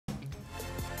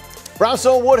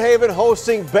Brownstone Woodhaven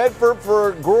hosting Bedford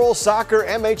for girls soccer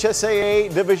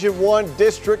MHSAA Division I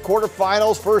District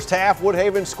Quarterfinals. First half,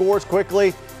 Woodhaven scores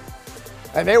quickly,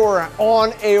 and they were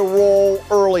on a roll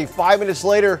early. 5 minutes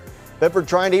later, Bedford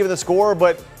trying to even the score,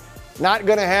 but not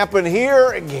going to happen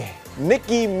here.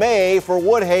 Nikki May for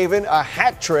Woodhaven, a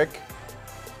hat trick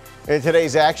in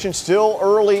today's action. Still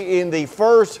early in the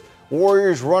first.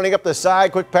 Warriors running up the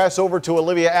side. Quick pass over to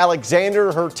Olivia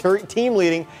Alexander, her team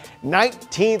leading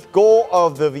 19th goal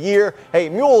of the year. Hey,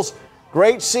 Mules,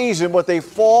 great season, but they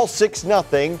fall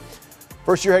 6-0.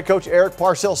 First-year head coach Eric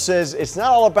Parcell says it's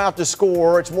not all about the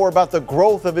score, it's more about the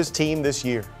growth of his team this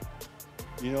year.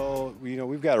 You know,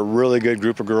 we've got a really good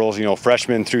group of girls,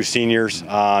 freshmen through seniors.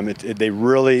 They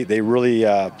really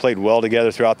played well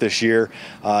together throughout this year.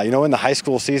 In the high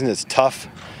school season, it's tough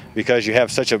because you have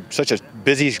such a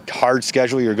busy, hard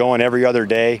schedule. You're going every other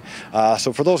day.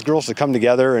 So for those girls to come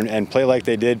together and play like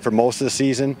they did for most of the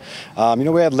season, we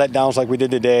had letdowns like we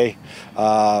did today.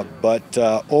 But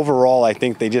overall, I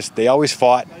think they always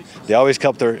fought. They always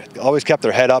kept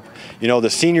their head up. The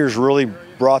seniors really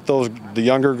brought the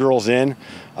younger girls in.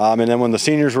 And then when the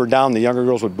seniors were down, the younger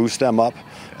girls would boost them up.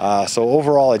 So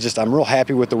overall, I'm real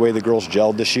happy with the way the girls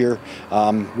gelled this year.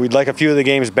 We'd like a few of the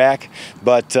games back,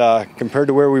 but compared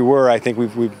to where we were, I think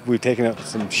we've taken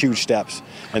some huge steps,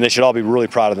 and they should all be really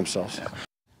proud of themselves.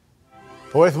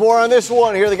 With more on this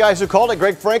one, here are the guys who called it,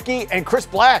 Greg Franke and Chris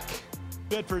Black.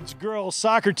 Bedford's girls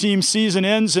soccer team season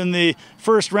ends in the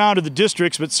first round of the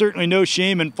districts, but certainly no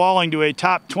shame in falling to a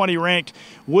top 20 ranked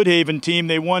Woodhaven team.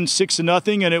 They won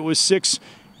 6-0, and it was 6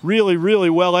 really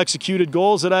well executed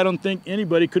goals that I don't think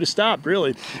anybody could have stopped,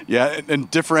 really. Yeah, and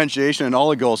differentiation in all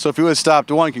the goals. So if you would have stopped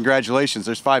one, congratulations.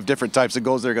 There's 5 different types of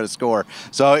goals they're going to score.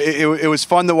 So it was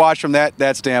fun to watch from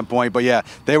that standpoint. But yeah,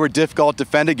 they were difficult to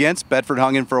defend against. Bedford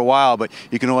hung in for a while, but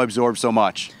you can only absorb so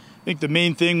much. I think the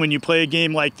main thing when you play a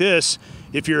game like this,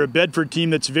 if you're a Bedford team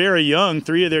that's very young,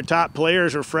 3 of their top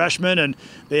players are freshmen, and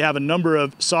they have a number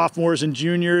of sophomores and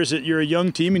juniors, that you're a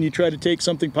young team and you try to take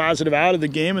something positive out of the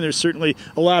game, and there's certainly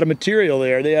a lot of material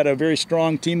there. They had a very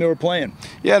strong team they were playing.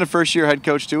 Yeah, and a first-year head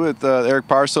coach, too, with Eric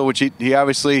Parcell, which he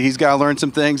obviously, he's got to learn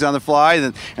some things on the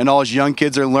fly, and all his young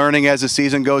kids are learning as the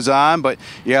season goes on. But,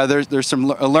 yeah, there's a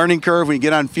learning curve when you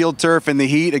get on field turf in the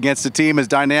heat against a team as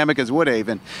dynamic as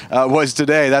Woodhaven was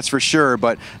today, that's for sure.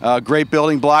 But great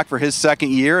building block for his second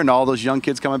year and all those young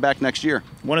kids coming back next year.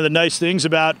 One of the nice things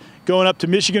about going up to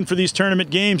Michigan for these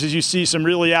tournament games is you see some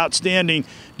really outstanding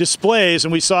displays,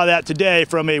 and we saw that today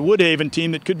from a Woodhaven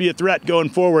team that could be a threat going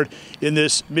forward in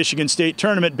this Michigan State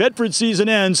tournament. Bedford season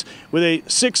ends with a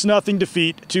 6-0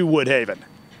 defeat to Woodhaven.